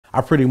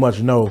I pretty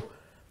much know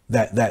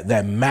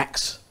that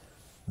max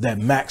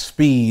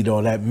speed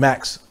or that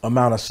max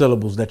amount of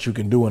syllables that you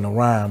can do in a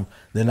rhyme.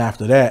 Then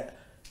after that,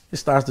 it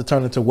starts to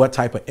turn into what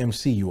type of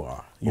MC you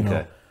are. You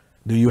know,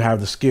 do you have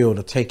the skill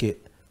to take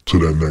it to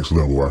that next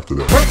level after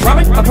that?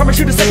 I promise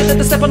you the second that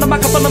the step on the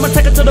microphone, I'ma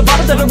take it to the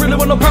bottom. That I really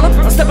want no problem.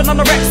 I'm stepping on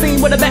the rap scene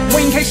with a back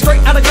wing, hey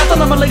straight out of Gotham.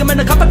 I'ma lay him in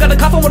the cup, I got a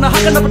coffin. Wanna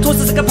hock up a twist,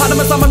 it's a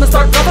hippopotamus, I'm gonna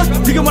start cover.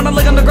 Do you wanna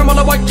lay on the ground while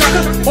I white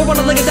tracker? Or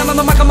wanna lay it down on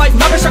the mic, I might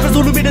knock it. Shaka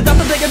Zulu be the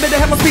doctor, they better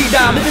have my speed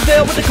down. If it's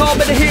there with the call,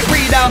 better hit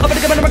read out. I'm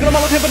gonna give it a regular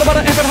moment, hit for the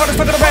butter, and for the hardest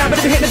fucking around. But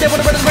if you hit the dead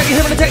with the red is right, you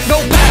hear the tech go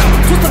pow.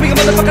 Supposed to be a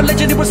motherfucking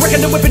legend, it was wrecking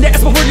the whipping the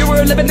ass before you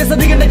were living. It's a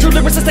nigga that true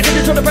lyricist, taking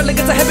you to the relic,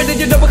 it's a heaven, and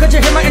you know it, cause you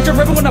hear my intro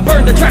river when I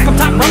burn the track. I'm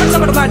top running,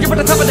 some of the line, you're at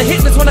the top of the hit.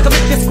 When I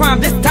commit this crime,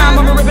 this time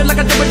I'm a ribbon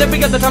like I do with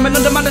every other time. And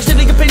undermine the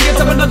shitty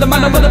opinions of another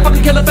mind. A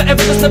motherfucking killer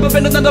forever. Just never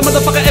been another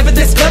motherfucker ever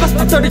this clever.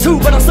 I'm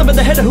 32, but I'm still in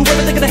the head of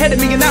whoever thinking ahead of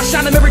me. And now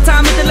shining every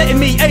time if they're letting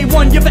me.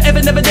 A1, you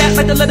forever never that.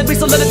 Like to let it be,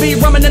 so let it be.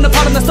 Rumming in the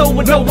pot in the soul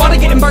with no water.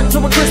 Getting burnt to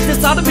a crisp.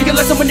 This ought to be a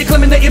lesson when you're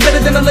claiming that you're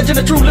better than a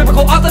legend. A true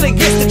lyrical author that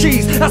gets the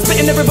cheese. I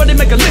spit and everybody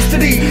make a list of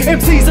these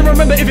MCs. And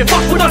remember, if you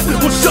fuck with us,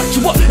 we'll shut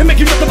you up and make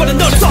you nothing but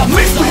another solved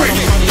mystery.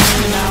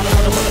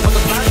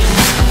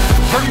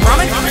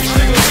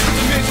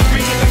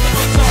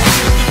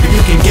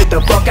 You can get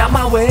the fuck out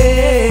my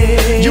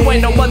way. You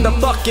ain't no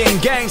motherfucking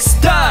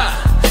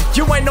gangsta.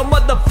 You ain't no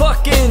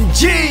motherfucking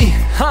G,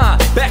 huh?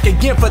 Back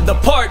again for the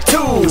part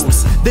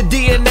 2s. The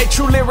DNA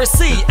True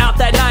Lyricy out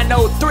that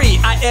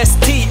 903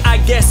 IST. I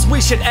guess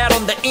we should add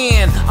on the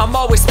end. I'm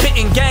always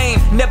spitting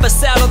game, never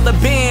sat on the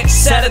bench.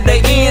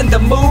 Saturday in the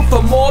mood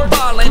for more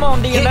ballin'. Come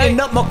on, DNA. Hitting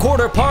up my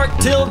quarter park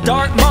till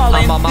dark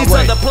mallin'. These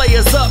other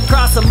players up,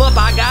 cross them up,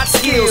 I got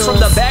skills.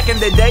 From the back in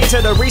the day to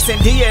the recent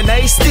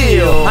DNA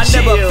still. I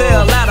never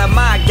fell out of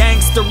my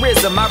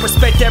gangsterism. I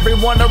respect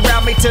everyone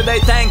around me till they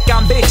think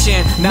I'm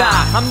bitchin'.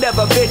 Nah, I'm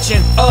never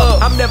bitching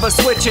up, I'm never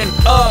switching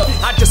up.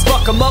 I just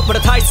fuck them up with a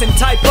Tyson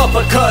type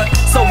uppercut.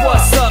 So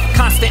what's up?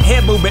 Constant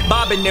head movement,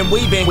 bobbing and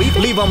weaving.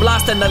 Leave them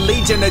lost in the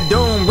legion of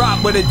doom.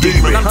 Rock with a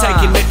demon. I'm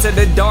taking it to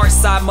the dark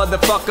side,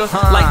 motherfucker.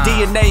 Like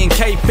DNA and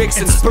K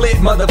fixin' split,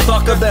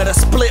 motherfucker. Better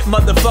split,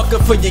 motherfucker,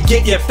 before you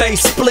get your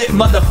face split,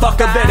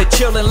 motherfucker. Better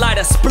chill and light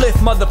a spliff,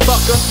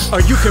 motherfucker. Or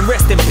you can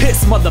rest in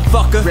piss,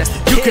 motherfucker.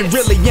 You can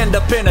really end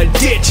up in a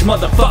ditch,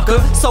 motherfucker.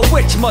 So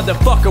which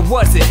motherfucker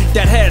was it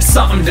that had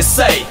something to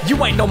say?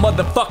 You ain't no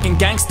motherfucking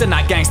gangster,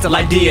 not gangster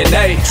like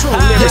DNA. True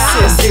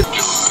Lyricist.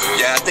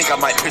 Yeah, I think I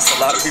might piss a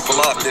lot of people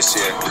off this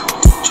year.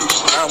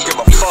 I don't give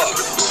a fuck.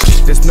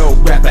 There's no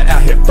rapper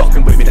out here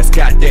fucking with me, that's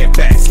goddamn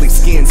facts. Sleek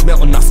skins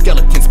melting off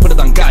skeletons, put it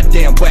on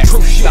goddamn wax.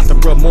 Got to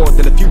rub more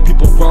than a few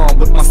people wrong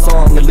with my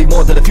song, and leave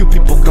more than a few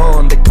people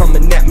gone. They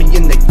coming at me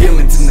in their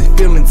feelings, and their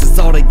feelings is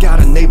all they got,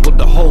 unable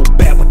to hold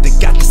back what they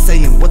got to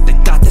say and what they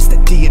thought. That's the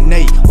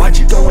DNA. Why'd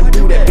you go and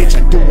do that, bitch?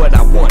 I do what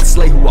I want,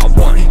 slay who I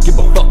want. Give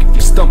a fuck if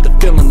you stumped the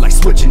feeling like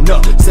switching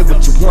up. Say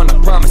what you want,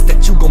 I promise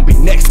that you gon' be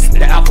next.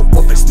 The alpha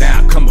wolf is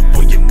now coming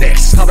for you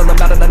next. Calling them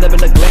out and I never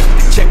neglect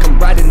to check them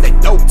right in their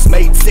throats.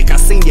 Made sick, I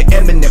seen your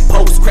eminent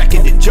post,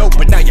 cracking the joke,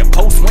 but now your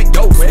post went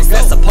ghost. Was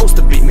that supposed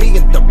to be me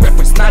and the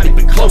reference not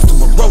even close to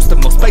a roast? In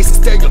most spaces,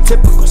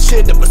 stereotypical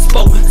shit that was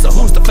spoke. So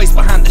who's the face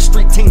behind the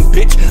street team,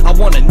 bitch? I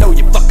wanna know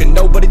you fucking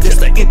nobody,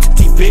 just an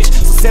entity, bitch.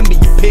 So send me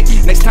your pic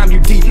next time you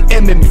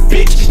DM me,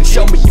 bitch, and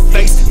show me your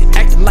face.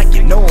 Acting like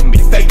you know me,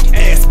 fake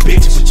ass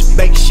bitch, with your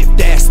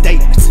makeshift ass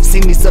statements.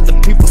 Seen these other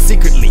people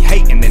secretly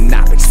hating, and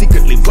I've been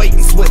secretly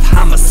waiting with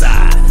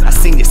homicide. I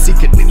seen you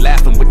secretly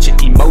laughing with your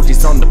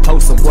emojis on the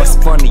post. So what's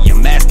funny?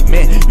 I'm asking,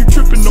 man, you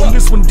tripping on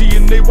this one,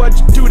 DNA? Why'd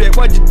you do that?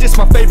 Why'd you diss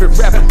my favorite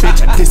rapper,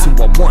 bitch? I diss who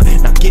I want.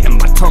 Now get in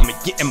my tummy,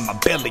 get in my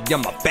belly.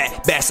 I'm a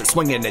fat bastard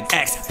swinging an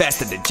axe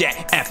faster than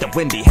Jack. After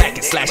Wendy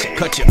hacking, slashing,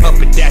 cut you up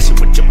and dashing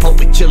with your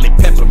potent chili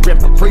pepper and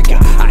paprika.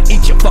 I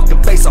eat your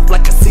fucking face off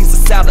like a Caesar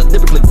salad.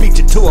 Lyrically beat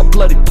you to a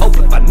bloody pulp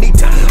if I need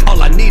to.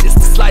 All I need is the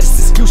slightest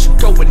excuse. You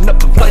going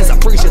up in flames, I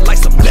freeze you like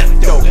some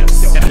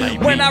leftovers.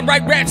 When I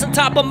write raps on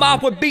top of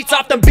mouth with beats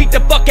off them, beat the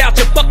fuck out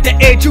you. Fuck the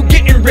edge, you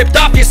getting ripped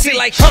off. You see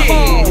like shit.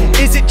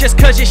 Is it just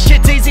cause your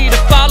shit's easy to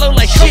follow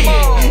like shit?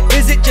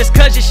 Is it just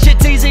cause your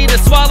shit's easy to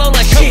swallow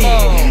like shit?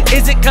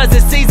 Is it cause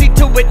it's easy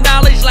to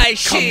acknowledge like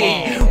shit?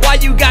 Why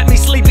you got me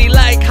sleepy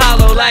like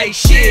hollow like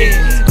shit?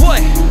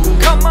 What?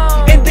 Come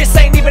on. And this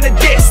ain't even a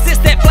diss. This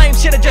that flame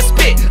shit I just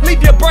spit.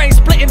 Leave your brain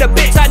split into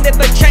bits. I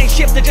never change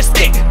shift to just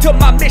stick to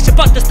my mission.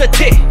 Fuck the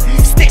statistic.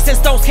 Sticks and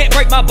stones can't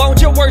break my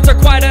bones. Your words are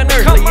quite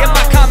unearthly. And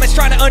my comments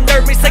trying to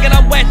unnerve me. Saying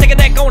I'm wet, thinking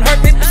that gon'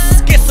 hurt me.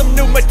 Get some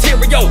new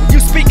material. You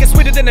speaking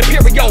sweeter than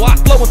Imperial. I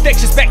flow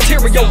infectious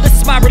bacterial.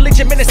 This is my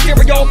religion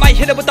ministerial. Might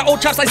hit it with the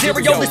old chops like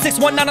Zero. The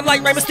 619 I'm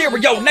like Rey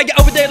Mysterio. Now you're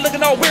over there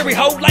looking all weary,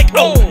 ho. Like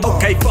oh.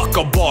 Okay, fuck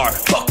a bar,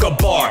 fuck a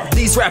bar.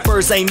 These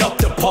rappers ain't up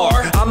to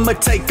par. I'ma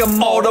take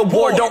them all to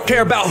war. Don't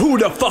care about who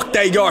the fuck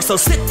they are. So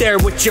sit there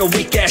with your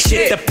weak ass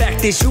shit. The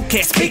fact is you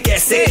can't speak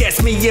as sick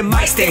as me and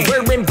my stand.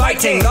 We're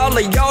inviting all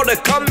of y'all to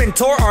come and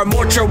tour our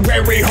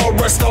mortuary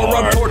horror store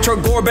of torture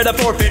gore. Better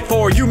forfeit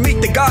for you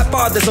meet the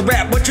godfathers of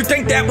rap. What you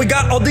think that we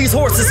got all these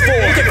horses for?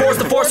 You can force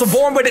the force, we're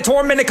born with it,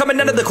 tormented, coming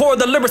out of the core of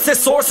the lyricist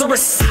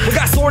sorceress. We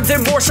got swords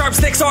and more sharp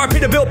sticks, RP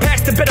to build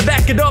packs to better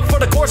back it up for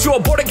the course. You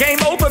aboard a game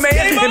over,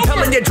 man.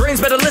 Impelling your dreams,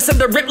 better listen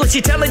to Ripley.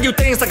 She telling you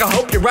things like I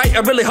hope you're right,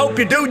 I really hope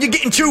you do. You're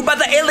getting chewed by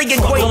the alien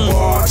queen. Fuck a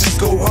bar, just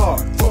go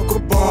hard. Fuck a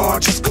bar,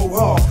 just go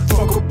hard.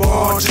 Fuck a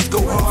bar, just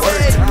go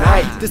hard.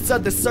 Tonight, there's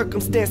other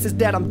circumstances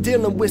that I'm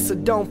dealing with, so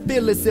don't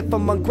feel as if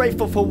I'm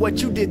ungrateful for what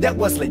you did. That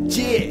was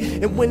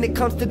legit. And when it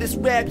comes to this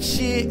rap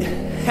shit,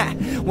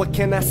 what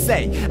can I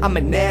say? I'm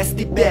a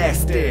nasty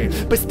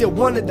bastard, but still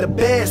one of the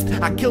best.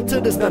 I kill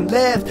till there's none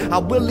left. I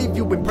will leave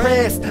you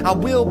impressed. I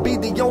will be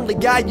the only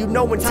guy you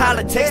know in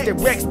Tyler text that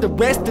wrecks the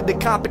rest of the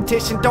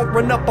competition. Don't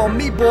run up on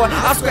me, boy,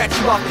 I'll scratch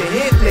you off the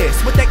hit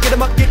list. With that, get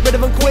him up, get rid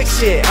of him quick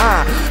shit.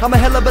 I'm a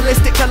hella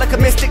ballistic,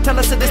 telecomistic,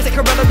 telesadistic,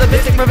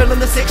 relativistic, revealing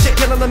the sick shit,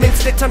 killing them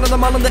instant, turning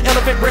them all on the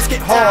elephant brisket,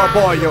 hard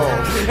boil.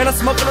 And I'm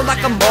smoking them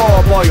like a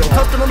marboil,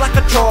 toasting them like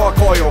a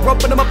charcoal,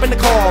 rubbing them up in the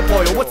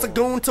carboil. What's a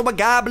goon to a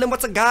goblin?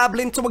 What's a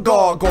goblin to a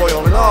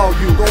gargoyle? And all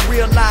you gon'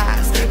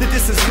 realize that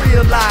this is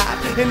real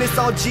life, and it's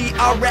all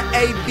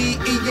G-R-A-B-E-Y.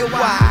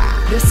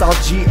 This all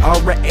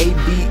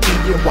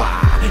G-R-A-B-E-Y.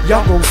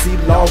 Y'all gon' see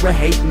Laura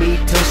hate me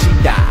till she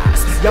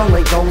dies. Y'all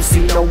ain't gon'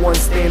 see no one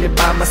standing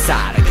by my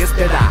side. I guess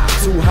that I'm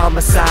too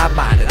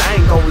homicide-minded. I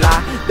ain't gon'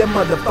 lie, that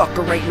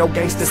motherfucker ain't no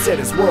gangster, set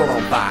his world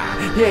on fire.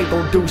 He ain't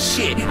gon' do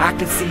shit, I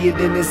can see it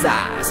in his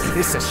eyes.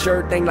 It's a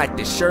sure thing like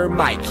this sure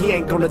Mike. He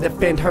ain't gonna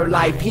defend her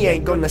life, he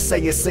ain't gonna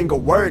say a single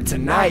word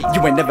tonight.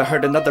 You ain't never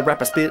heard another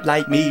rapper spit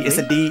like me. It's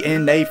a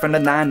DNA from the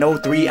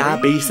 903.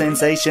 I be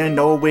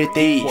sensational with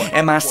the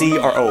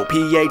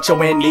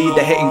M-I-C-R-O-P-H-O-N-E.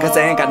 The hitting cause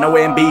I ain't got no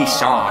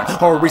ambition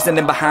or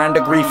reasoning behind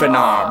the grief and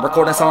arm.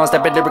 Recording songs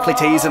that been lyrically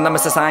teasing them.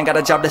 It's a sign, got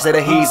a job to say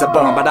that he's a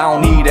bum, but I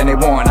don't need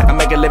anyone. I can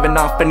make a living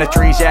off in the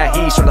trees, yeah,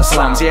 he's from the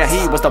slums. Yeah,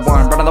 he was the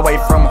one running away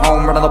from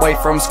home, running away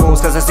from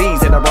schools, cause it's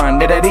easy to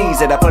run. It ain't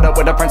easy to put up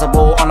with a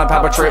principal on a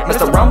power trip.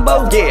 Mr.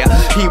 Rumbo, yeah,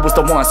 he was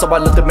the one. So I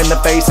looked him in the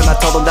face and I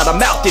told him that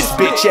I'm out this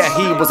bitch. Yeah,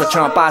 he was a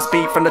chump. I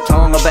speak from the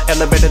tongue of the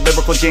elevated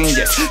lyrical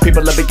genius.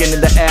 People are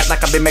beginning to act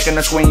like I've been making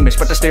them squeamish,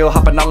 but they're still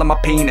hopping all on my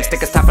penis.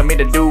 Think it's time for me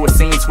to do a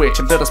scene switch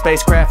and build a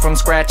spacecraft from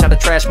scratch out of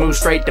trash, move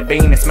straight to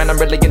Venus. Man, I'm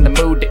really in the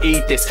mood to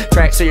eat this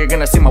track, so you're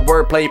gonna see my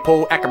wordplay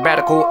pull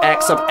acrobatical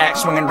acts of act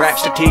swinging rap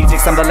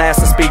strategics. I'm the last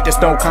to speak, there's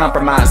no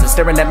compromises.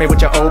 Staring at me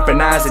with your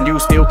open eyes, and you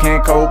still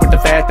can't cope with the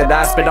fact that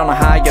I spit on a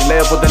higher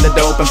level than the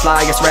dope and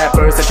flyest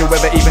rappers that you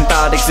ever even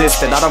thought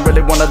existed. I don't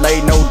really wanna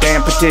lay no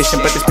damn petition,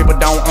 but these people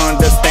don't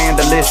understand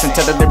to listen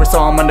to the lyrics,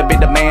 so I'm gonna be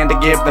the man to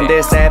give them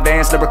this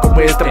advanced lyrical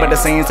wisdom. But it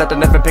seems that they're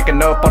never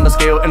picking up on the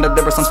skill and the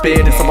lyrics I'm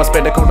spitting, so I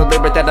spit a cool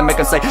lyric that'll make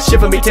them say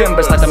shiver me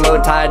timbers, like the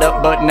mud tied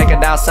up butt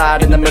naked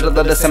outside in the middle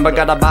of December.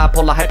 Got a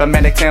bipolar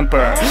hypomanic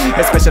temper,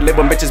 especially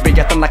when bitches be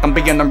acting like I'm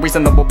being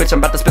unreasonable. Bitch, I'm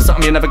about to spit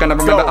something you're never gonna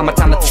remember. I'm a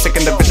talented sick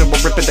individual,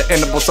 ripping the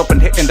intervals open,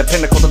 hitting the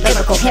pinnacle, the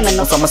lyrical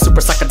hymnals. I'm a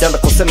super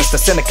psychedelical, sinister,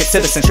 cynical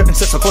citizen, shouldn't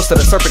sit so close to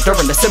the serpent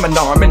during the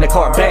seminar. I'm in the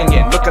car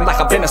banging, looking like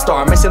I've been a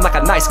star, missing like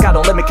a nice guy.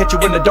 Don't let me catch you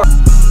in the dark.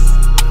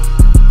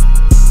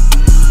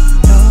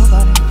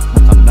 Nobody,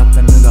 I'm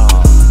nothing at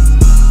all.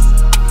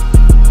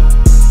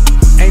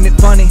 Ain't it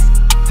funny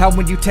how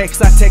when you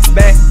text I text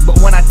back, but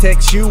when I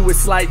text you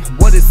it's like,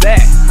 what is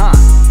that, huh?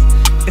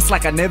 It's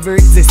like I never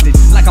existed,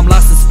 like I'm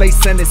lost in space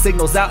sending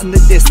signals out in the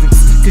distance.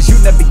 Cause you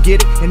never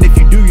get it, and if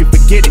you do you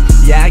forget it.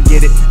 Yeah, I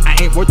get it, I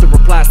ain't worth the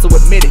reply, so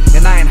admit it.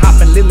 And I ain't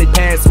hopping lily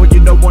pads where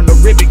you know on the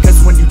ribbit. Cause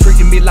when you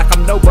treating me like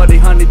I'm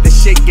nobody, honey, the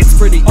shit gets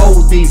pretty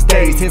old these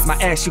days. Here's my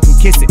ass, you can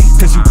kiss it,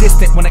 cause you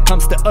distant when it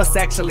comes to us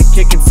actually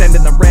kicking.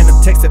 Sending a random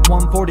text at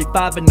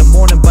 1:45 in the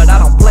morning, but I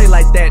don't play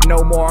like that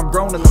no more. I'm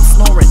grown and I'm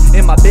snoring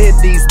in my bed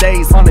these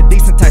days on a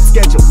decent type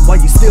schedule, while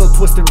you still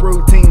twisting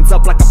routines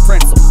up like a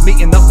pencil.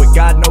 Meeting up with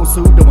God knows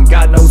who, doing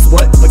God knows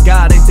what, but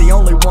God ain't the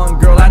only one,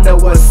 girl, I know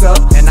what's up.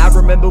 And I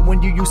remember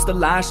when you used to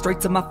lie straight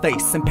to my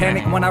face and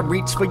panic when I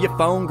reached for your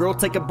phone, girl,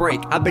 take a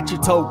break. I bet you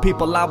told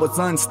people I was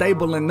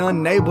unstable and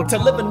unable to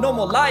live a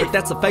normal life, but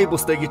that's a fable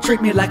still. You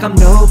treat me like I'm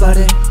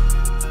nobody.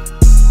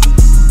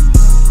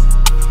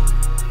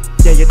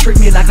 Yeah, you treat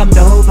me like I'm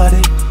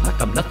nobody,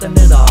 like I'm nothing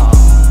at all.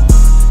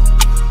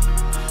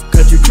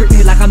 Cause you treat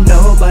me like I'm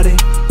nobody.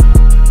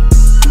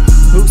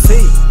 Who's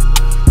he?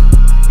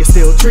 You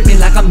still treat me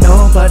like I'm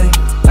nobody,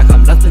 like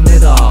I'm nothing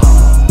at all.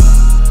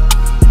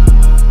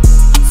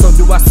 So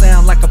do I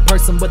sound like a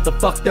person with a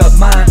fucked up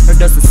mind, or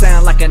does it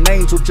sound like an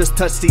angel just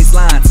touched these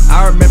lines?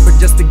 I remember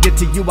just to get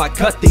to you I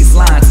cut these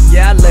lines.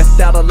 Yeah, I left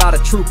out a lot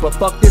of truth, but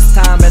fuck this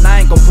time, and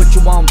I ain't gonna put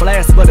you on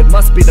blast, but it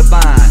must be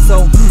divine.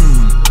 So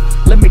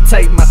let me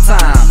take my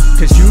time,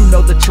 cause you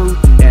know the truth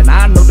and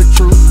I know the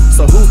truth.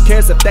 So who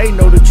cares if they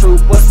know the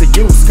truth, what's the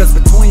use? Cause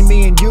between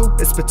me and you,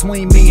 it's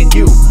between me and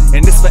you,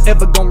 and it's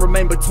forever gonna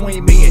remain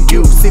between me and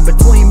you. See,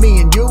 between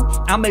me and you,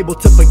 I'm able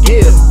to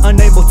forgive,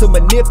 unable to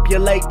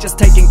manipulate, just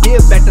take and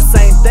give back the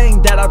same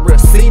thing that I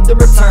received in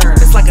return.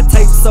 It's like a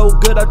tape so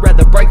good I'd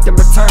rather break than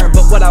return,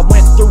 but what I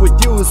went through with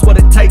you is what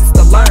it takes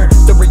to learn.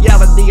 The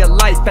reality of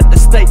life at the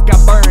stake I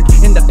burned,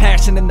 in the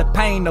passion and the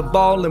pain of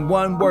all in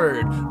one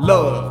word,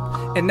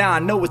 love. and now I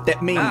know what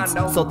that means.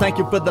 So thank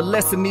you for the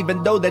lesson,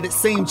 even though that it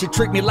seems you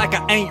treat me like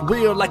I ain't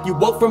real, like you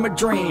woke from a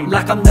dream,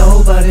 like I'm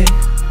nobody.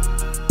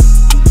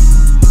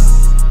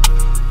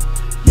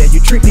 Yeah, you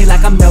treat me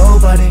like I'm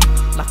nobody,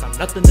 like I'm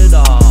nothing at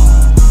all,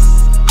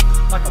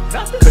 like I'm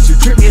nothing. Cause you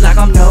treat me like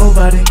I'm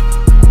nobody.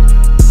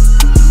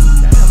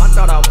 Damn, I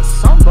thought I was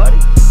somebody.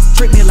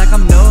 Treat me like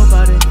I'm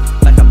nobody,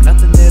 like I'm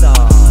nothing at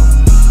all.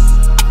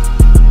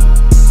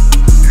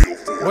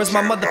 Where's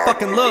my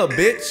motherfucking love,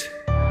 bitch?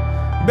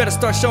 You better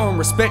start showing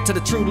respect to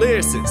the true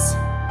lyricists.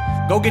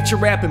 Go get your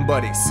rapping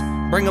buddies,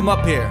 bring them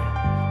up here.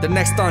 The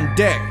next on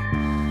deck.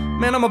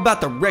 Man, I'm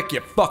about to wreck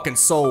your fucking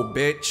soul,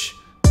 bitch.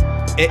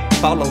 It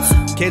follows,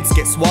 kids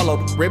get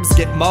swallowed, ribs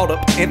get mauled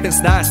up, infants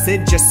die,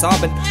 Sid just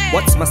sobbing.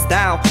 What's my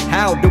style?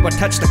 How do I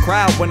touch the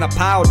crowd when I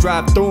pile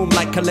drive through 'em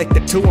like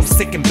collected to 'em,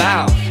 sick and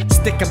bow?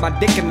 Sticking my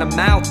dick in the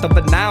mouth of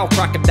a Nile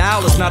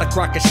crocodile is not a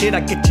crock of shit.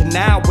 I get you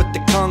now with the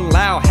Kung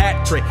Lao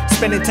hat trick,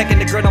 spinning, taking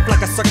the grin off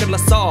like a circular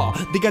saw.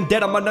 The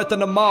undead, I'm unearthing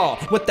them all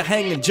with the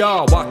hanging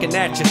jaw, walking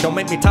at you. Don't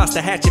make me toss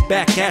the hatchet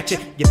back at you.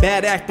 You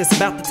bad actors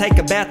about to take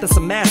a bath in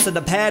some acid.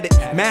 I've had it,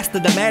 master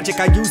the magic.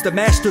 I use the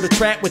mash through the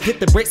trap with hit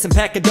the bricks and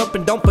pack it up.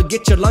 And don't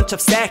forget your lunch, I've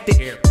stacked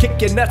it.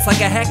 Kick your nuts like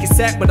a hacky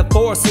sack with a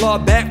forest law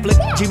backflip.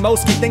 G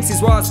Moski thinks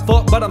he's raw as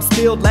fuck, but I'm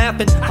still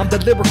laughing. I'm the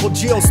lyrical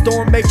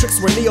geostorm matrix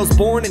where Neo's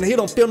born, and he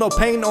don't feel no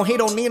pain, no, he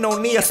don't need no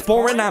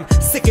Neosporin. I'm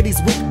sick of these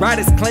weak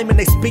riders claiming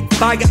they speak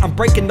fire. I'm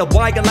breaking the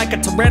wire like a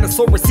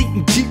Tyrannosaurus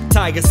eating Jeep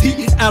tigers.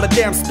 He out of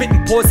damn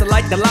spitting poison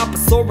like the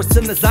Dilophosaurus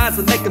in his eyes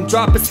and make him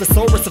drop his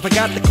thesaurus. If I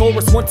got the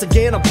chorus once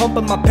again, I'm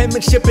pumping my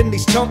penmanship in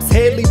these chumps'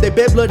 head. Leave they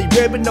bed bloody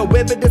red with no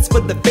evidence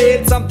for the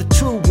feds. I'm the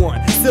true one.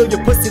 Seal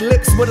your pussy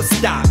lips with a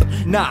stop.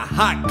 Nah,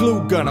 hot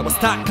glue gun. I was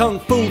taught kung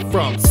fu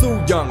from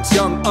Sue Young's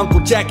young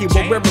Uncle Jackie.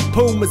 Wearing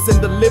Pumas in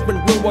the living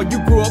room while you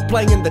grew up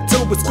playing the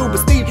tuba. Scuba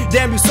Steve,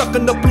 damn you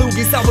sucking up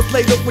loogies. I was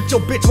laid up with your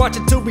bitch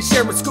watching Tubi,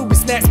 sharing Scooby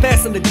snacks,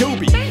 passing the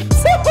doobie.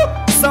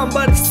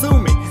 Somebody sue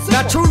me.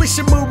 Now truly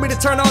should move me to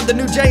turn on the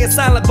new Jay and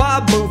Silent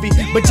Bob movie.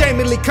 But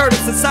Jamie Lee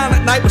Curtis and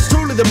Silent Night was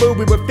truly the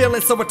movie we're feeling,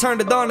 so I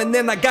turned it on and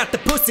then I got the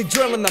pussy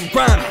drilling. I'm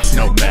grinding.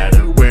 No matter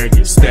where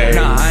you stay.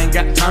 Nah, I ain't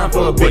got time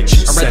for a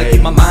bitch. I'd rather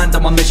keep my mind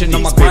on my mission,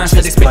 on my grind.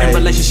 Steady spitting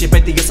relationship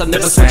atheists. I'll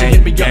never switch and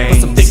hit me up for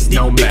some thick deep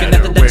thinking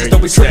after that just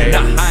don't be tripping.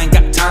 Nah, I ain't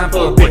got time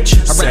for a bitch.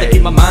 I'd rather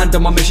keep my mind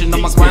on my mission,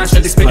 on my grind.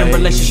 Steady spitting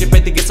relationship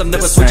atheists. I'll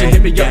never switch and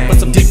hit me up for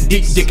some deep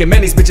dick. And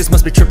man, these bitches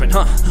must be tripping,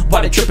 huh?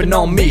 Why they tripping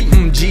on me?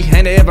 Gee,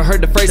 ain't they ever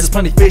heard the phrase there's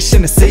plenty fish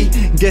in the sea?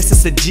 Guess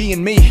it's a G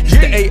in me.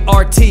 The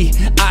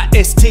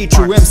A-R-T-I-S-T,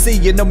 true MC.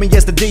 You know me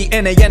as the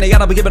DNA. I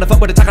don't be giving a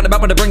fuck what they're talking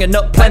about when they're bringing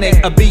up plenty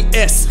of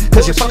BS.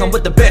 Cause you're fucking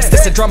with the best.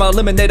 It's a drama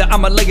eliminator.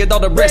 I'ma lay it all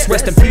the rest.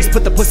 Rest in peace,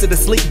 put the pussy to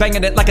sleep,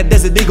 banging it like a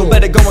desert eagle.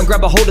 Better go and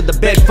grab a hold of the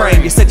bed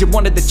frame. You said you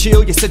wanted to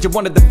chill, you said you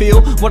wanted to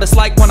feel what it's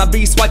like when I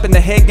be swiping the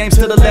head games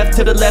to the left,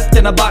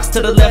 in a box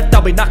to the left.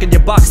 I'll be knocking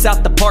your box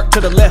out the park to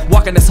the left.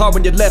 Walking as hard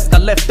when you left, I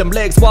left them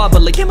legs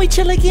wobbly. Can we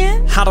chill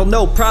again? I don't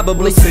know,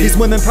 probably. These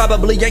women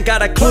probably ain't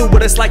got a clue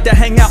what it's like to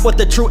hang out with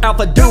the true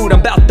alpha dude. I'm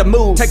about to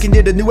move, taking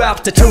you to new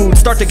altitude.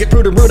 Start to get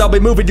through the root, I'll be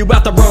moving you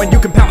out the room. And you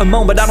can pout and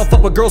moan, but I don't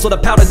fuck with girls with a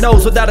powdered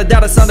nose. Without a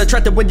doubt, it's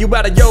unattractive when you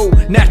out of yo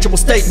natural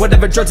state.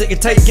 Whatever drugs that you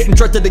take, getting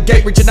drugged to the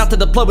gate, reaching out to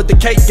the plug with the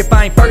cake. If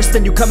I ain't first,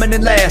 then you coming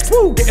in last.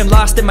 Woo, getting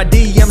lost in my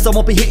DMs, I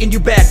won't be hitting you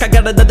back. I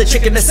got another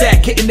chick in the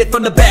sack, hitting it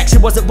from the back. She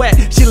wasn't wet,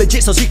 she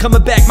legit, so she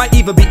coming back. Might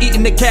even be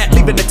eating the cat,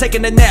 leaving her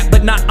taking a nap,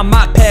 but not on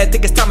my pad.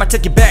 Think it's time I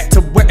take you back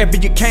to wherever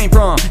you came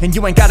from. And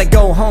you ain't gotta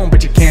go home,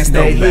 but you can't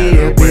stay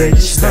here,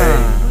 bitch.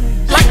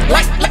 Like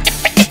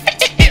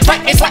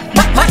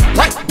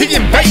the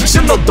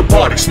invasion of the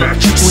body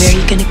snatchers. Where are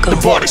you gonna go?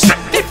 The body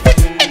snatchers.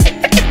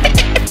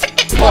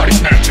 Body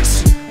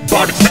snatchers.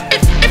 Body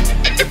snatchers.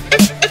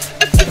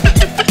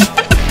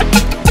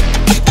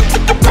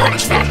 Body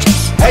snatchers.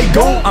 Hey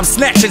go, I'm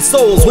snatching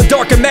souls with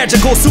dark and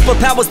magical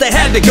superpowers that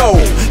had to go.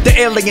 The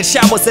alien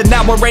showers and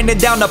now we're raining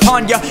down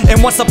upon ya.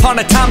 And once upon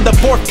a time the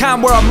fourth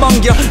kind were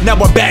among ya. Now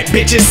we're back,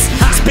 bitches.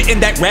 Spitting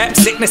that rap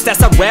sickness,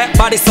 that's a rap.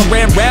 Body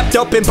saran wrapped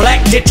up in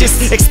black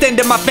ditches.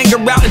 Extending my finger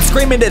out and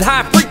screaming at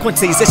high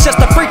frequencies. It's just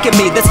a freak in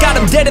me that's got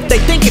them dead if they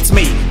think it's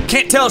me.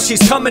 Can't tell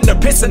she's coming or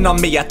pissing on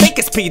me. I think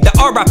it's P, the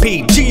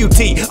R.I.P.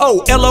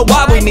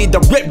 G-U-T-O-L-O-Y. We need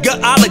the rip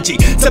gutology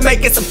to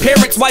make its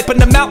appearance. Wiping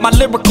them out, my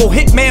lyrical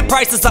hitman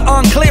prices are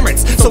on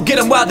clearance. So get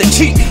them while they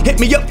cheat, hit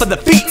me up for the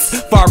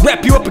feats. For I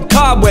wrap you up in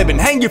cobweb and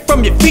hang you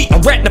from your feet.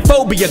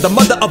 Arachnophobia, the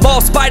mother of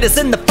all spiders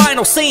in the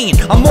final scene.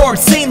 I'm more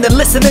obscene than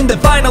listening to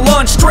vinyl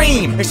on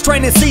stream. It's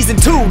training season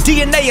 2,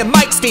 DNA and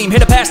mic steam.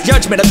 Hit a past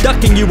judgment,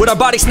 abducting you with our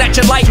body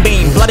snatching light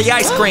beam. Bloody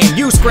ice cream,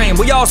 you scream,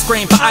 we all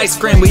scream for ice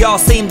cream. We all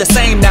seem the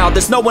same now,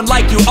 there's no one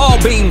like you. All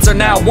beams are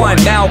now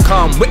one, now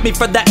come with me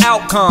for the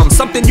outcome.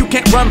 Something you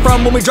can't run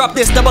from when we drop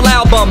this double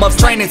album of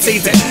training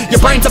season. Your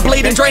brains are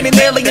bleeding, draining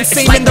alien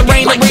semen. The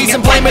rain of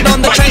reason, blame it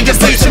on the changes.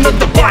 Invasion of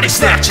the body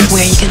snatchers.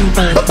 Where you gonna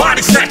run? The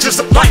body snatchers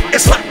like the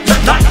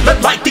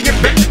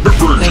invasion.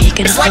 Where you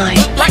gonna hide?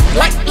 Like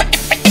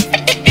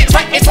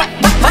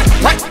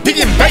the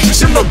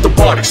invasion of the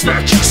body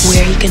snatchers.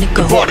 Where are you gonna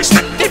go? Body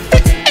snatchers.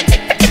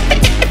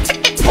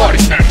 Body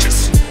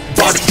snatchers.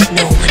 Body snatchers.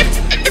 No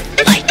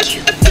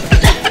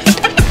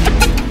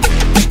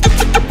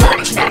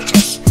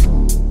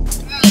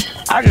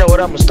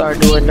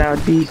doing now,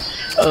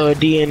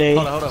 DNA.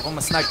 Hold up. I'm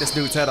gonna snipe this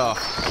dude's head off.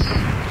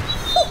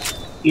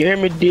 You hear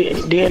me,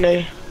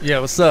 DNA? Yeah,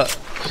 what's up?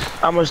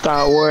 I'm gonna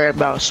start worrying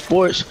about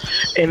sports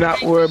and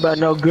not worry about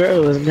no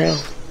girls now.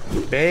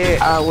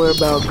 Bad. I'll worry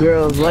about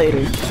girls later.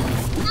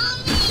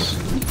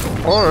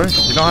 Or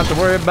you don't have to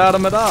worry about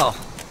them at all.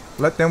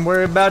 Let them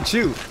worry about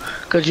you.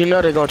 Cause you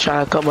know they're gonna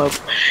try to come up.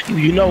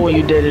 You know when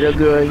you dated a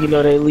girl, you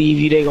know they leave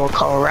you, they gonna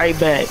come right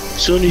back.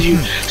 Soon as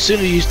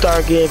you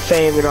start getting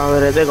fame and all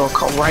of that, they're gonna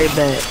come right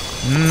back.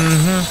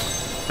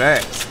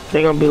 Facts.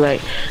 They're gonna be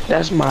like,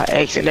 that's my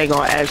ex, and they're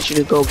gonna ask you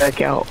to go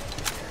back out.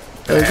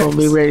 They're gonna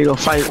be ready to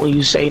fight when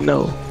you say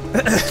no.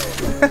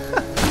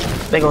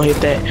 They gonna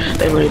hit that.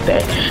 They gonna hit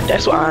that.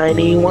 That's why I ain't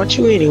even want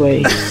you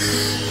anyway.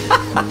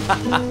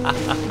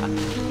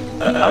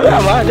 I'm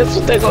not lying. That's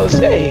what they gonna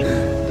say.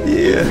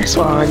 Yeah. That's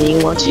why I ain't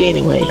even want you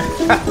anyway.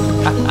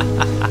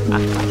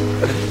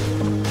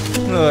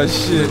 Oh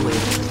shit.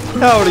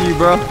 How old are you,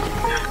 bro?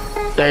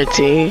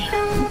 13.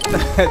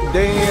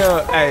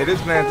 Damn. Hey,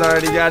 this man's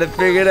already got it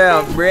figured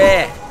out,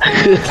 bruh.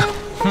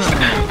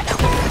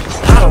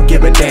 I don't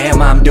give a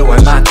damn, I'm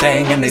doing my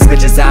thing, and these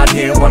bitches out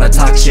here wanna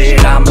talk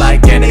shit. I'm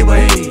like,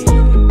 anyway,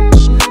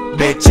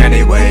 bitch,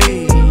 anyway,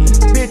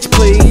 bitch,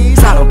 please.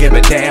 I don't give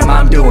a damn,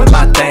 I'm doing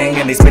my thing,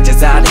 and these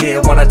bitches out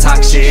here wanna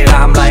talk shit.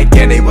 I'm like,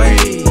 anyway,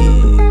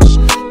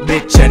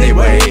 bitch,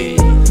 anyway,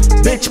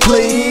 bitch,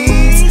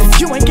 please.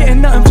 You ain't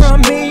getting nothing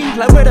from me.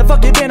 Like, where the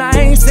fuck you been? I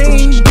ain't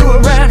seen you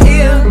around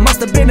here.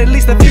 Must've been at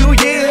least a few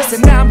years,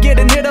 and now I'm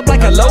getting hit up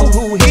like hello,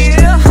 who here?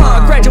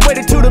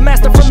 Graduated to the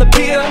master from the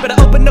pier. Better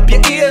open up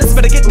your ears,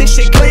 better get this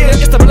shit clear.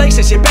 It's the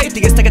relationship,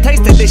 atheist, take a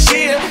taste of this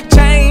shit.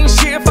 Change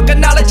shit, fucking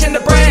knowledge in the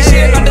brain.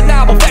 Shit,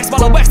 undeniable facts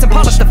while I wax and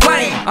polish the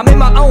flame. I'm in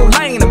my own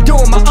lane, I'm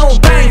doing my own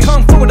thing.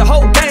 Kung fu the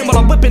whole game while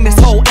I'm whipping this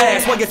whole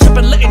ass. While you're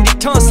tripping, letting your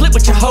tongue slip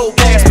with your whole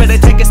ass. Better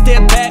take a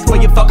step back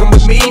while you're fucking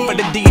with me. For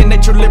the DNA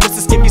true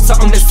lyricists give you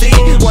something to see.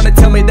 Wanna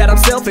tell me that I'm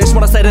selfish,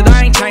 wanna say that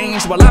I ain't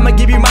changed. Well, I'ma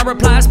give you my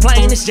replies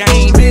plain as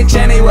Jane. Bitch,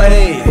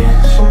 anyway.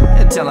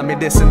 They're telling me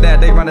this and that,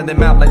 they running their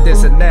mouth like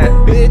this and that.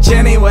 Bitch,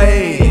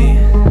 anyway.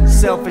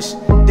 Selfish,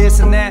 this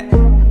and that.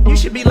 You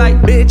should be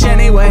like, bitch,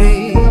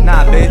 anyway.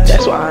 Nah, bitch.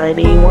 That's why I ain't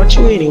even want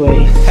you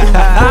anyway.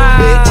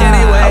 Bitch,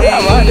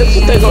 anyway. That's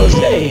what they gonna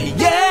say.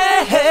 Yeah.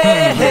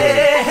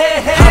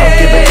 I don't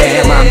give a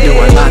damn, I'm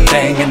doing my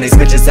thing, and these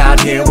bitches out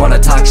here wanna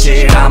talk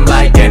shit. I'm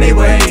like,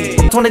 anyway.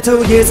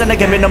 22 years and they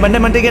give me no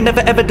anonymity and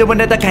never ever doing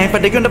it. I came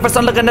from the universe,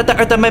 I'm looking at the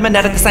earth, I'm aiming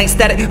at it. This ain't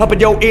static, up in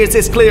your ears,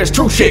 it's clear, it's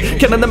true shit.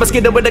 Killing the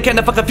mosquito with a can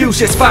of fucking few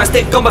shits. Fire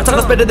stick on my tongue,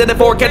 it's better than a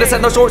 4K. This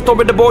ain't no short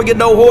story, the boy, you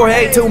know,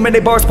 Jorge. Too many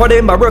bars part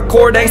in my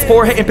recordings.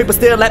 Poor hating people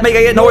still like me,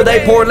 I ignore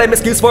they poor lame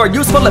excuse for a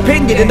useful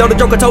opinion. You know the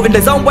joker told in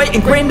his own way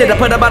and grinned it. I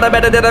put about a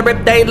better than I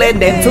rip they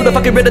lending. To the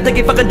fucking riddle, think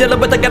he fucking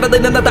dealing with. I gotta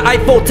lean another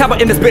Eiffel Tower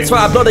in this bitch.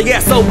 Where I blow the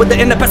ass soul with the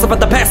inner passive of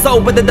the past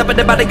soul. With the dump in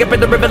the body, get in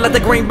the river like the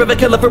green river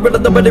killer for real.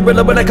 Nobody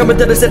real when I come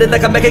into the city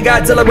like I'm making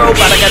Godzilla.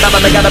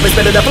 I gotta be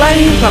spinning the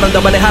flame. I don't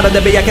know what hotter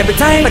than me, I can't be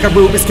tamed. Like a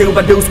Rubik's Cube,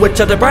 I do switch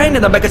of the brain.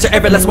 And I'm making sure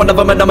every last one of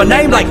them know my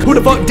name. Like, who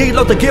the fuck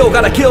D-Lo the kill?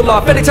 Gotta kill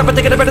off. Any time I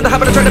think of the better, the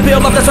habit of trying to peel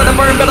off. That's trying to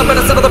burn,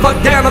 better settle the fuck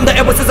down. I'm the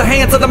Edwards, a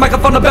hands on the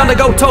microphone. I'm bound to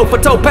go toe for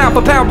toe, pound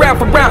for pound, round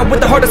for round. With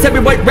the hardest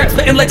heavyweight raps,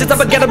 spitting legends.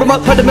 I'm getting them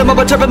up, put them in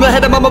my trip in my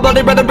head. I'm on my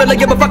body, ready, really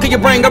give a fuck in your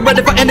brain. I'm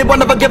ready for anyone,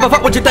 never give a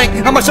fuck what you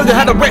think. I'ma show you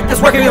how to wreck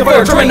this working your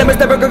word. Train them is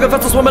never good,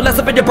 fast to swim less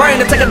up in your brain.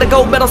 And taking the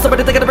gold medal,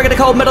 somebody thinking of bringing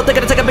the cold metal,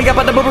 thinking of taking me up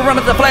on the move around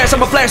at the flash.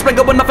 I'm a flashbang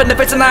going up in the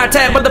face and I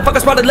attack.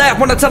 Motherfuckers probably laugh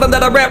when I tell them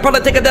that I rap.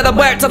 Probably thinking that I'm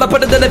whack till I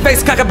put it in their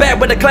face. Cock a bat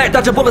with a clack,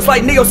 dodging bullets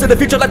like Neo. See the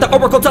future like the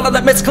Oracle, telling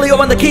that Miss Cleo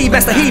on the key.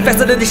 Master he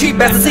faster than the sheep,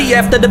 master C.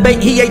 After the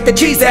bait, he ate the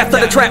cheese. After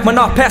the trap went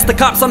off past the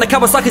cops on the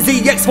Kawasaki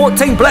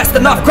ZX-14,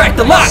 blasting off, cracked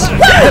the lock.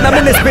 Then I'm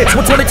in this bitch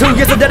with 22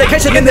 years of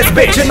dedication in this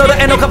bitch. You know there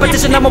ain't no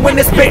competition, I'ma win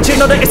this bitch. You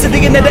know there is a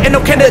D and there ain't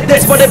no candidate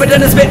this. Whatever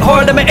done is spit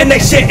hard, I'm in they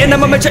shit. And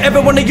I'ma make sure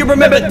every one of you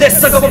remember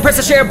this. So go and press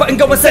the share button,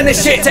 go and send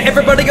this shit to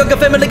everybody, your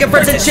family, and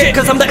friends and shit.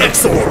 Cause I'm the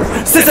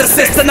Lyricist,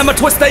 assist, and I'ma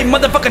twist they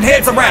motherfucking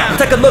heads around.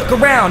 Take a look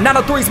around,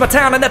 903's my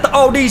town, and after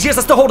all these years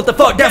I still hold it the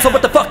fuck down. So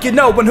what the fuck you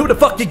know, and who the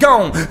fuck you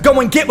gon' go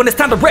and get when it's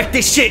time to wreck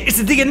this shit? It's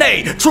the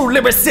DNA, True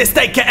Lyricist,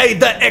 aka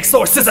the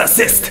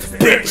Lyricist,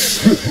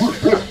 bitch.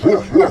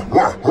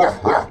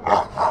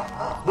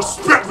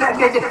 Respect that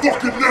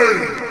motherfucking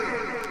name.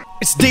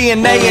 It's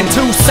DNA and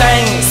two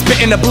saints,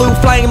 spitting a blue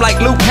flame like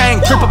Luke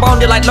Kang. Trip up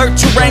on you like Lurch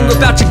Terrain, rip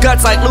out your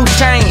guts like loose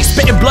chains.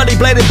 Spitting bloody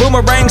bladed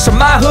boomerangs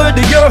from my hood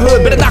to your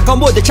hood. Better knock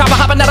on wood, the chopper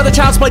hopping out of the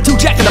child's play, 2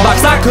 Jack in the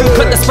box. I could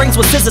cut the springs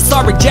with scissors,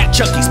 sorry Jack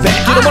Chucky's back.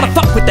 You don't wanna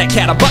fuck with that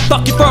cat, I'll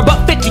fuck you for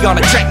 $1.50 on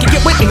a track. You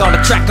get with me on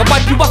the track, I'll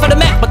wipe you off of the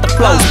map with the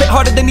flow. Spit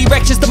harder than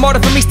erections, the martyr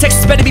from East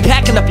Texas better be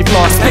packing up your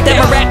flaws. Spit that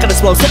miraculous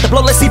flow, set the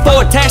blow, let's see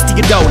forward attached to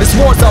your dough. This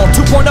war zone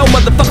 2.0,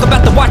 motherfucker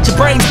about to watch your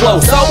brains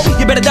blow. So,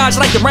 you better dodge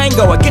like the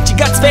Rango, or get your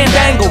guts fandangle.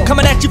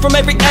 Coming at you from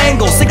every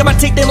angle, sinking my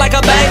teeth in like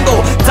a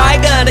bangle.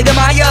 Tiger, nigga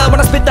Maya, when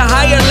I spit the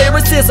higher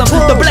lyricism.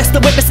 The blessed,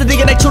 the witness, the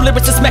DNA, true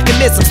lyricist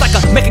mechanisms. Like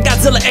a Mecha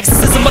Godzilla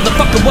exorcism,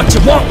 motherfucker, what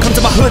you want? Come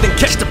to my hood and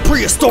catch the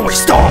prehistoric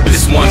star.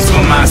 This one's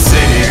for my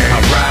city, I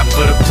ride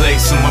for the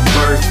place of my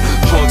birth.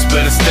 Folks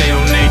better stay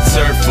on their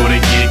turf or they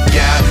get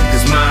got.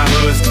 Cause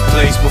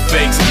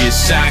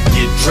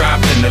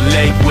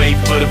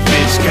for the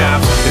bitch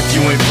cops. If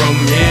you ain't from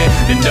here,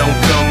 then don't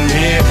come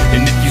here.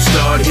 And if you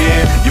start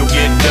here, you'll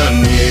get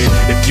done here.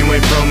 If you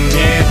ain't from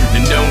here,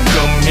 then don't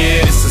come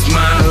here. This is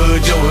my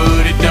hood, your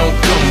hood, it don't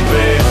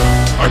compare.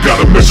 I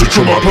got a message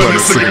from my planet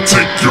saying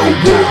take your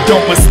world.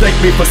 Don't mistake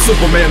me for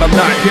Superman, I'm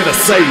not here to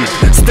save.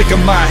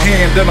 Sticking my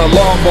hand in a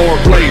lawnmower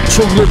blade.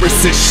 True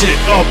lyricist shit,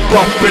 up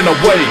and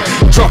away.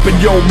 Dropping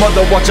your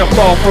mother, watch I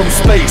fall from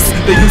space.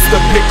 They used to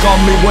pick on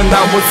me when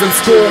I was in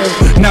school.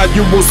 Now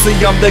you will see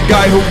I'm the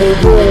guy who will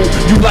rule.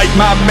 You like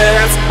my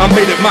mask? I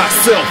made it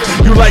myself.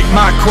 You like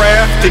my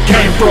craft? It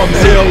came from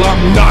hell,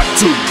 I'm not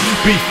to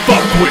be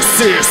fucked with,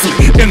 seriously.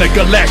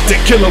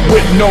 Intergalactic killer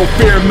with no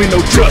fear, me no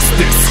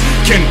justice.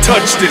 Can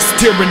touch this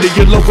tyranny.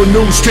 Your local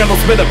news channels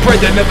better pray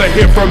they never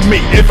hear from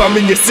me. If I'm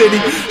in your city,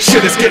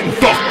 shit is getting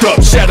fucked up.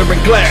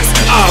 Shattering glass,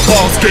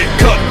 eyeballs get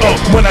cut up.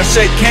 When I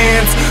shake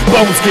hands,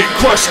 bones get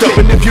crushed up.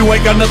 And if you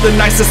ain't got nothing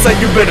nice to say,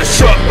 you better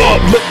shut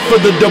up. Look for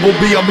the double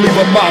B, I'm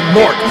leaving my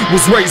mark.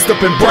 Was raised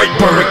up in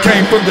Brightburn,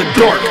 came from the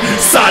dark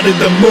side of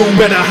the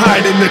moon. Better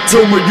hide in the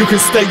tomb, or you can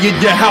stay in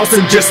your house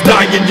and just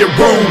die in your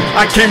room.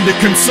 I came to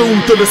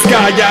consume through the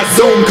sky, I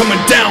zoom. Coming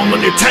down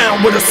on your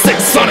town with a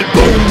sick sonic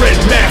boom. Red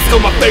mask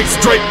on my face,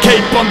 straight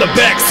cape on the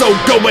back. So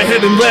go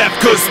ahead and laugh,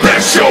 cause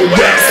that's your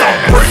ass. I'm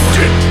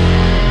Brandon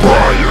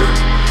Briar,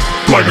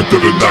 flying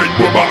through the night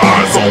with my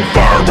eyes on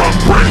fire. I'm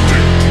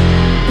Brandon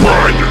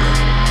Briar,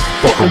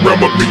 fuck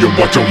around with me and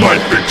watch your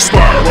life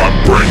expire. I'm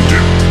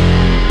Brandon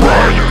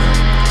Briar,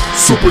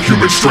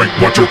 superhuman strength,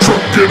 watch your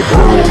truck get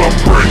hurled. I'm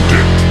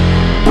Brandon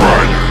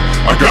Briar,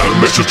 I got a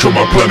message from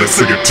my planet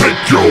saying take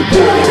your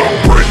world. I'm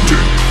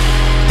Brandon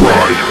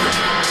Briar,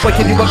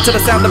 waking you up to the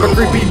sound of a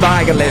creepy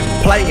violin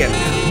playing,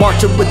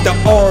 marching with the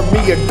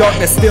army of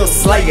darkness still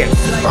slaying.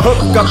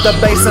 Hook up the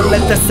bass and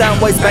let the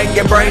sound waves bang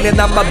your brain. And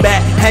I'm a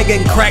bat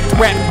hanging cracked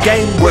rap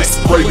game with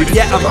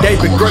yeah, I'm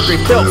David Gregory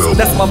Phelps,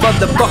 that's my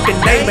motherfucking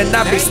name. And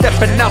I be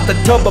stepping out the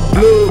tub of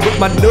blood with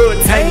my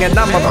nuts hanging.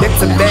 I'm a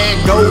Vincent Van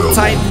Gogh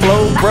type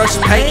flow, brush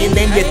painting.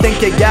 And you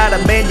think you got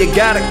a man, you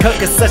gotta cook,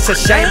 it's such a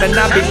shame. And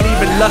I be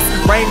leaving lust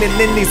raining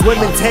in these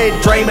women's head,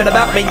 dreaming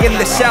about me in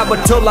the shower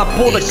till I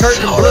pull the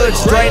curtain, blood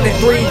draining.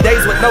 3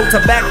 days with no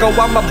tobacco,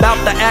 I'm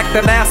about to act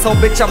an asshole.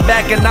 Bitch, I'm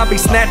back and I'll be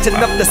snatching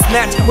up the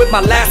snatch with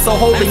my lasso.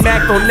 Holy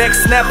mackerel, neck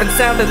snapping,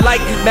 sounding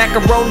like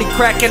macaroni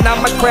cracking.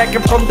 I'm a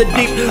cracking from the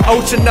deep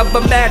ocean of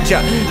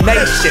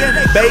imagination.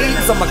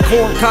 Babes, I'm a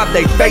corn cob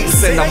they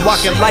facing. I'm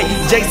walking like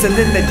Jason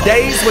in the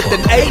days with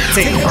an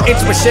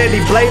 18-inch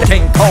machete blade.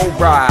 King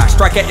Cobra,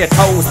 strike at your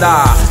toes,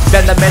 nah.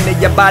 Venom into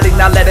your body,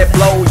 now let it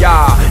blow,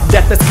 y'all.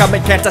 Death is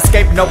coming, can't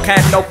escape, no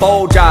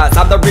fold, jars.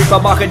 I'm the reaper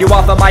marking you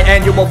off of my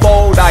annual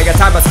folder. Your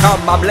time has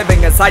come, I'm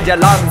living inside your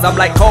lungs. I'm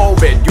like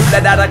COVID, you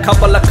let out a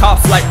couple of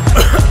coughs like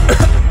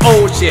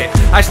oh shit,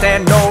 I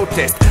stand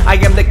noticed. I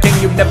am the king,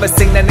 you've never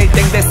seen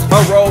anything this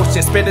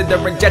ferocious. Spitted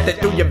or injected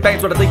through your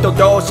veins with a lethal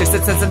dosage.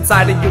 It sits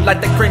inside of you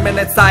like the cream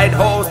inside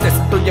hostess.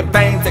 Through your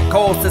veins it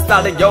coals, it's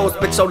all of yours.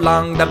 Bitch so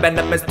long, the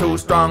venom is too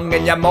strong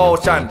in your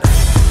motion.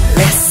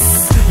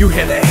 You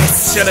hear the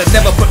hiss. Should've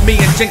never put me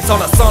and Jinx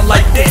on a song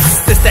like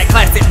this. This that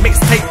classic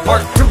mixtape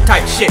part 2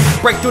 type shit.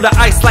 Break through the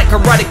ice like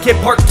Karate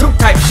Kid part 2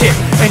 type shit.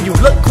 And you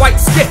look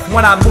quite stiff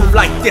when I move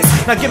like this.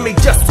 Now give me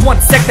just 1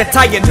 sec to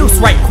tie your noose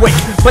right quick.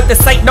 But this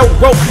ain't no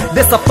rope,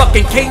 this a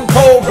fucking King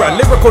Cobra.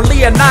 Lyrical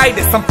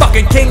Leonidas, I'm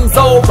fucking king's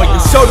over. You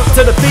showed up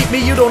to defeat me,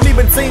 you don't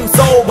even seem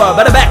sober.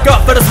 Better back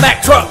up for the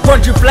smack truck,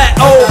 runs you flat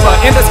over.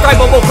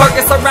 Indescribable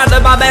carcass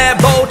surrounded by mad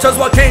vultures.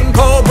 While King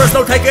Cobra's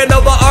no taking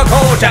over our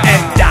culture.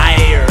 And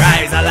I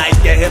rise, I like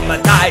you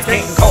hypnotized.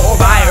 King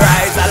Cobra, I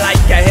rise, I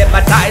like you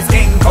hypnotized.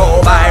 King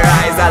Cobra, I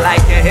rise, I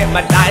like you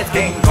hypnotized.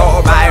 King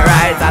Cobra, I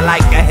rise, I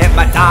like you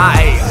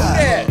hypnotized.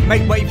 Yeah,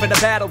 make way for the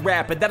battle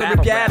rapper that'll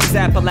rip your ass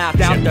apple out.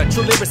 Down the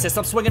True Lyricist,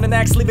 I'm swinging an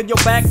axe, leaving your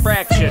back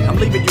fractured. I'm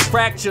leaving you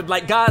fractured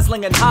like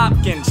Gosling and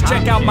Hopkins.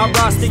 Check out my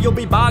roster, you'll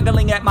be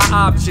boggling at my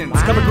options.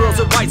 Cover girls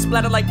in white,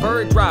 splatter like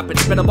bird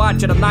droppings. Better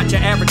watch it, I'm not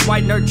your average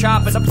white nerd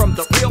choppers. I'm from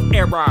the real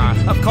era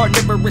of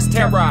carnivorous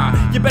terror.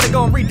 You better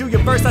go and redo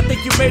your verse, I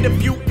think you made a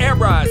few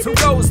errors. Who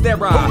goes there?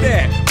 Who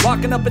that?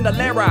 Walking up in the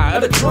Lara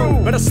of the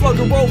True. Better slug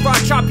and roll,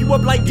 rock, chop you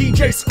up like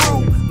DJ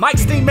Screw. Mike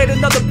Steen made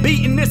another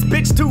beat and this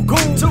bitch too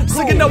cool.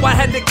 So you know I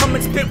had to come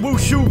and spit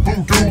woo-shoo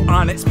voodoo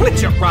on it.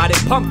 Split your rotted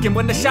pumpkin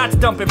when the shot's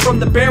dumping from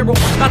the barrel.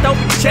 Not to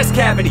open your chest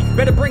cavity,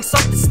 better bring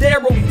something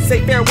sterile.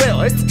 Say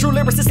farewell, it's the True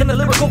Lyricist and the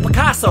lyrical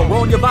Picasso.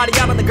 Rolling your body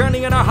out on the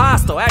gurney in our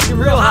hostel, acting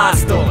real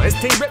hostile. It's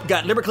Team Rip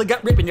Gut, lyrically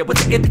gut ripping you with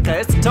the indica.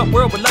 It's a tough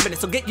world, we're loving it,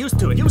 so get used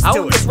to it. I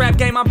own this rap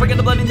game, I'm bringing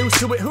the bloody news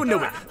to it. Who knew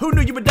it? Who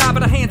knew you would die by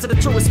the hands of the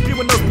truest?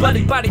 Spewing those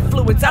bloody body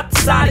fluids out the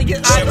side of your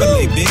eye.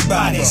 Chevrolet big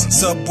bodies,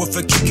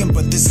 subwoofer kicking,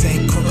 but this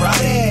ain't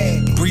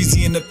karate.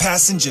 Breezy in the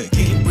passenger,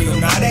 get real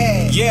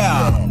naughty.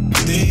 Yeah,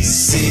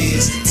 this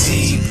is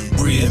Team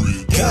Rip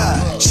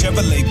Gut.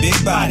 Chevrolet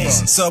big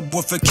bodies,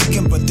 subwoofer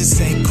kicking, but this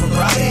ain't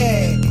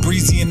karate.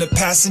 Breezy in the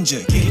passenger,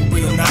 get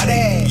real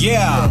naughty.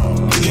 Yeah,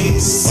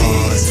 this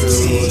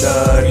is Team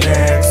the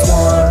next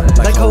one.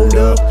 Like hold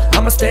up,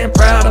 I'ma stand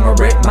proud, I'ma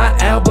rip my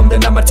album,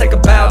 then I'ma take a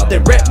bow,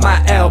 then rip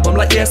my album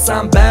like yeah. yes,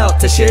 I'm bout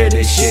to share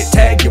this shit.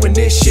 Tag you in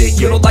this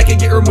shit. You don't like it,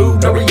 get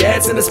removed. No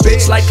re-ads in this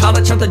bitch. Like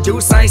college on the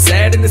deuce, I ain't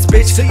sad in this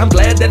bitch. I'm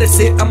glad that it's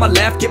it. I'ma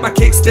laugh, get my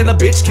kicks, then a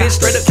bitch can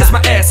straight up kiss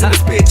my ass in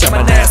this bitch. I'm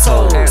an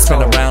asshole.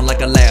 Spin around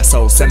like a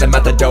lasso. Send them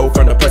out the door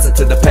from the present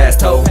to the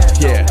past, ho.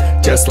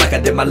 Yeah, just like I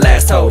did my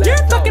last hoe. You're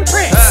a fucking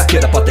prince.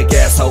 Get up off the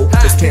gas, ho.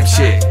 This pimp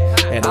shit.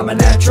 And I'm a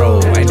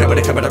natural. Ain't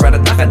nobody coming around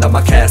and knocking on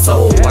my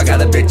castle. I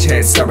got a bitch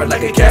head stirring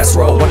like a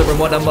casserole. Wondering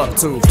what I'm up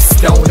to.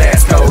 Don't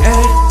ask, ho.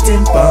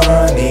 Acting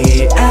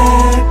funny,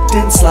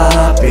 acting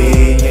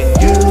sloppy.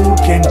 You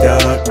can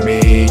duck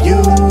me,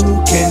 you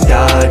can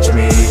dodge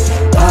me.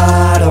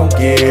 I don't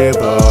give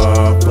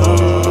a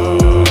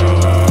fuck.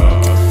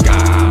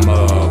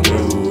 I'ma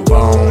move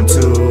on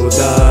to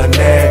the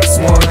next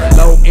one.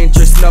 Low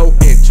interest, no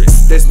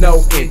interest. There's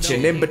no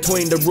inching in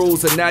between the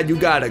rules, and now you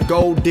got a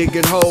gold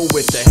digging hole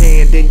with the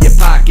hand in your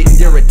pocket and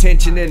your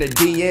attention in the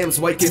DMs.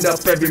 Waking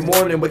up every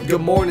morning with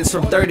good mornings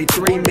from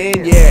 33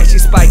 men. Yeah,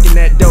 she's spiking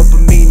that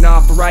dopamine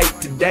off right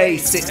today.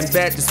 Sitting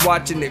back just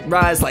watching it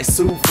rise like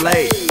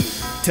souffle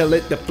till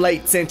it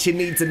deflates and she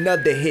needs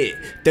another hit.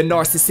 The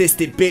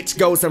narcissistic bitch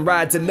goes and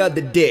rides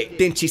another dick.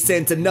 Then she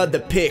sends another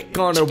pic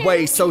on her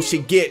way so she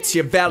gets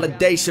your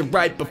validation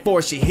right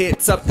before she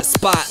hits up the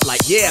spot. Like,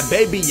 yeah,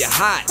 baby, you're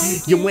hot.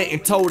 You went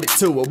and told it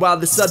to her while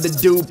this other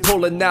dude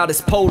pulling out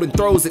his pole and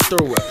throws it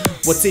through her.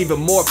 What's even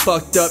more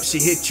fucked up, she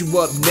hit you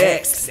up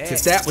next.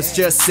 Since that was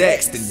just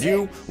sex, then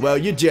you, well,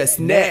 you're just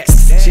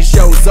next. She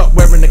shows up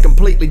wearing a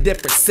completely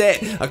different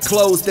set of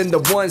clothes than the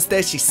ones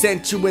that she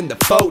sent you in the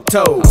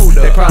photos.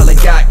 They probably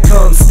got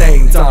cum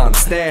stains on them,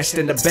 stashed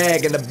in the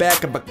bag in the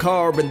back of a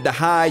car, and the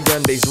high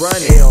undies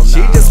running.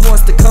 She just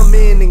wants to come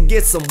in and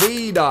get some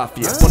weed off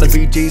you. Wanna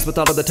be G's with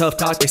all of the tough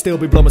talk, they still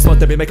be blowing smoke,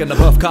 they be making the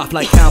puff cough.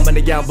 Like, how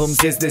many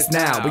albums is this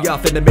now? We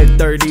off in the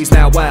mid-30s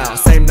now, wow.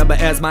 Same number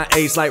as my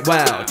age, like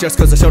wow. Just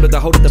cause I showed it to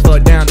hold it the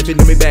fuck down. If you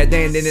knew me back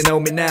then you know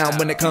me now.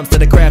 When it comes to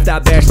the craft, I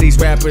bash these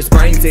rappers'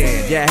 brains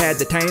in. Yeah, I had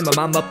to tame them.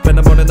 I'm up in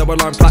the morning, the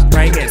alarm clock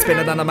ringing.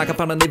 Spinning on the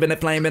microphone and leaving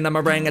it flaming. I'm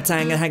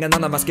orangutan and hanging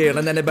on to my skill.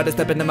 And anybody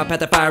stepping in my path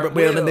to fire at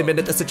will. And leaving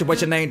it the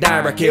situation ain't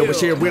dire. I kill with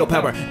sheer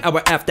willpower.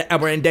 Hour after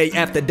hour and day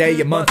after day.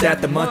 And month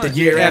after month and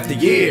year after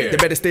year. They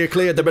better steer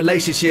clear the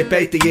relationship.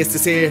 Atheist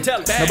is here.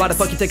 Now why the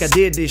fuck you think I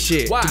did this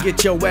shit? To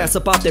get your ass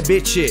up off that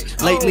bitch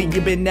shit. Lately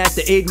you been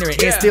acting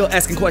ignorant and still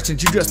asking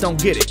questions, you just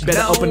don't get it.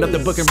 Better open up the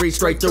book and read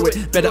straight through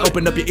it. Better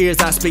open up your ears,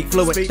 I speak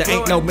fluent. There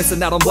ain't no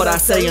missing out on what I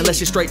say unless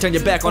you straight turn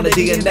your back on the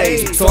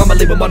DNA. So I'ma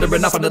leave them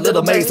wandering off on a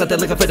little maze, like they're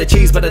looking for the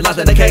cheese, but they're lost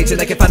in the cage, and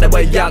they can find a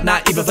way out,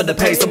 not even for the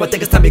pay. So I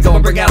think it's time you go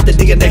and bring out the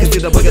DNA, cause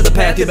you're the book of the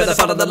path. You better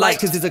follow the light,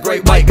 cause he's a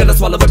great white, gonna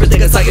swallow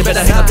everything in sight. You better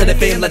hang up to the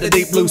fame like the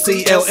deep blue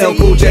sea. LL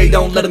Cool J,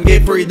 don't let him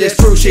get free, this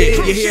true shit.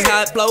 You hear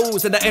how it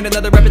flows, and there ain't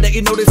another rapper that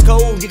you know this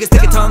cold. You can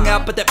stick your tongue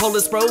out, but that pole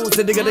is froze,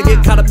 and you're gonna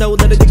get caught up, no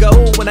letting you go.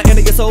 When I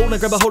enter your soul and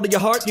grab a hold of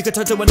your heart, you can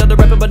turn to another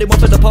rapper, but he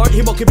won't fit apart.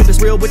 He won't keep it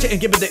this real with you and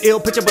give it the ill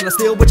picture, but I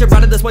still with you,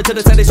 riding this way to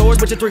the sandy shores,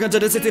 with you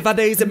 365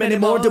 days and many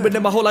more. Doing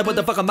it my whole life, what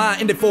the fuck am I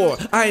in it for?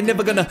 I ain't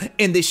never gonna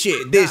end this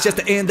shit. This just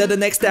the end of the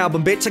next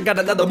album, bitch. I got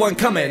another one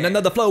coming,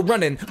 another flow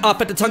running.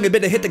 Off at the tongue, a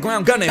bit to hit the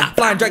ground gunning.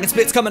 Flying dragon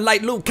spits coming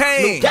like Luke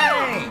Kane.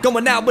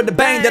 Going out with the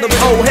bang that'll be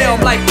oh hell.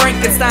 I'm like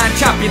Frankenstein.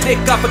 Chop your dick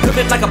off and cook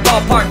it like a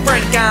ballpark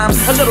Frank. I'm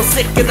a little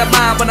sick in the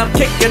mind when I'm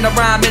kicking the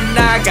rhyme, and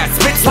I got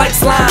spits like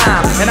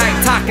slime. And I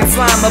ain't talking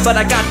slimer, but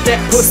I got that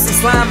pussy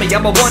slimy.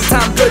 I'm a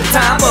one-time good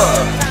timer,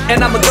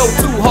 and I'ma go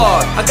too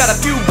hard. I got a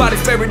few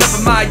bodies buried up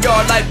in my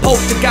yard like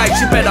poltergeist.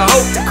 You better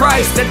hope to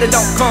Christ that they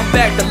don't come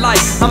back to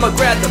life. I'ma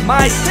grab the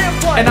mic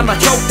and I'ma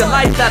choke the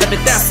life out of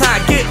it. That's how I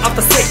get off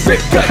the sick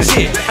rip gut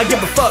shit. I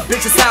give a fuck,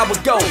 bitch, it's how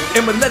it go.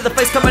 And with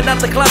Leatherface coming out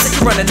the closet,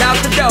 you running out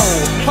the door.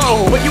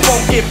 Oh, but you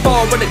won't get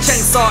far when the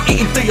chainsaw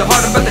eating through your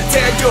heart. I'm about to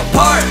tear you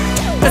apart.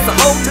 It's a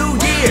whole new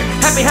year.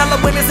 Happy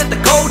Halloween, is it the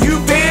cold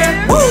you fear?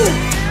 Woo!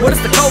 What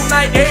is the cold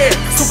night air?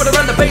 Swooping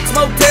around the Bates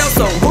Motel,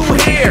 so who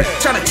here?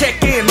 Trying to check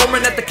in,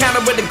 lowering at the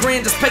counter with a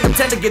grin. Just pay them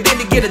 10 to get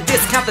in to get a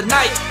discount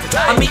tonight.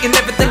 I'm eating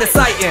everything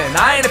exciting.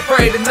 I ain't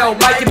afraid of no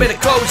Mike. You better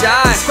close your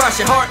eyes, cross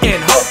your heart,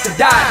 and hope to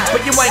die.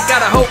 But you ain't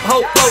gotta hope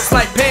floats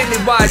like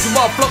Pennywise. You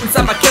all float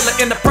inside my killer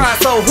enterprise.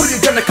 So who you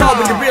gonna call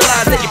when you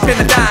realize that you're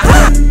finna die?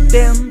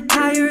 Them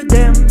tire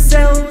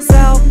themselves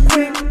out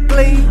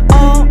quickly,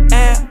 all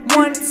at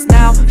once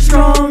now,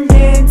 strong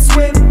and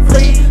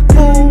swiftly.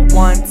 Pull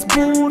once,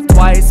 pull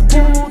twice,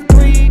 pull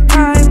 3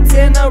 times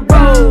in a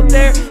row.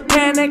 They're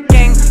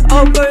panicking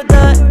over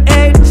the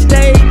edge,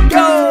 they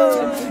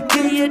go.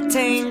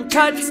 Guillotine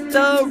cuts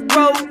the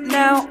road,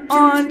 now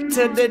on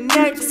to the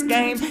next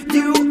game.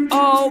 You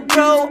all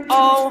go,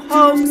 all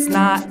hope's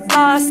not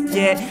lost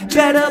yet.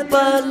 Better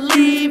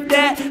believe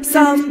that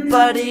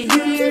somebody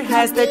here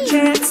has the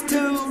chance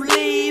to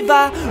leave.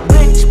 A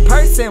rich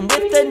person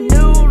with a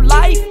new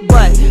life,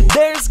 but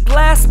there's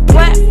glass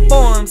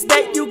platforms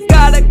that you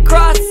gotta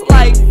cross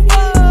like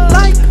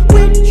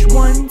which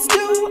ones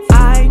do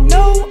I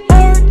know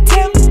are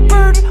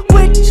tempered?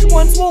 Which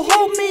ones will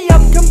hold me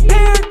up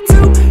compared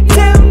to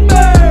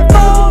timber?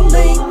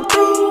 Falling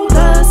through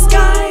the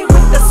sky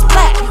with a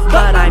splat,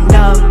 but I'm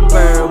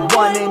number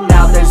one and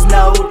now there's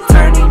no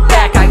turning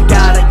back. I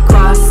gotta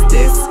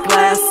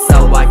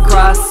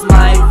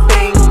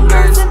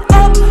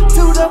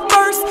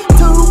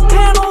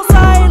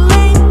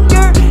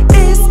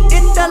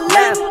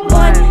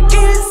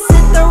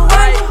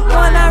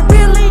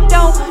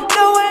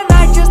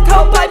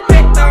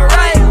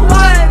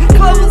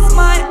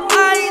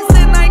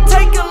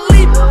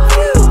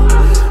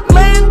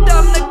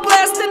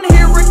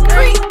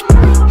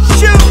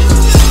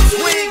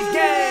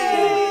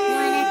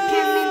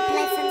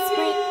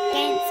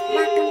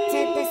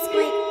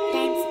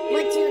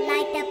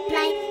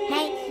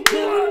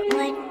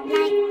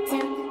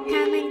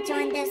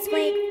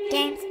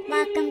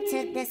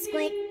to the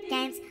Squid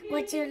Games.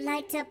 Would you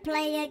like to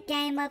play a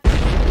game of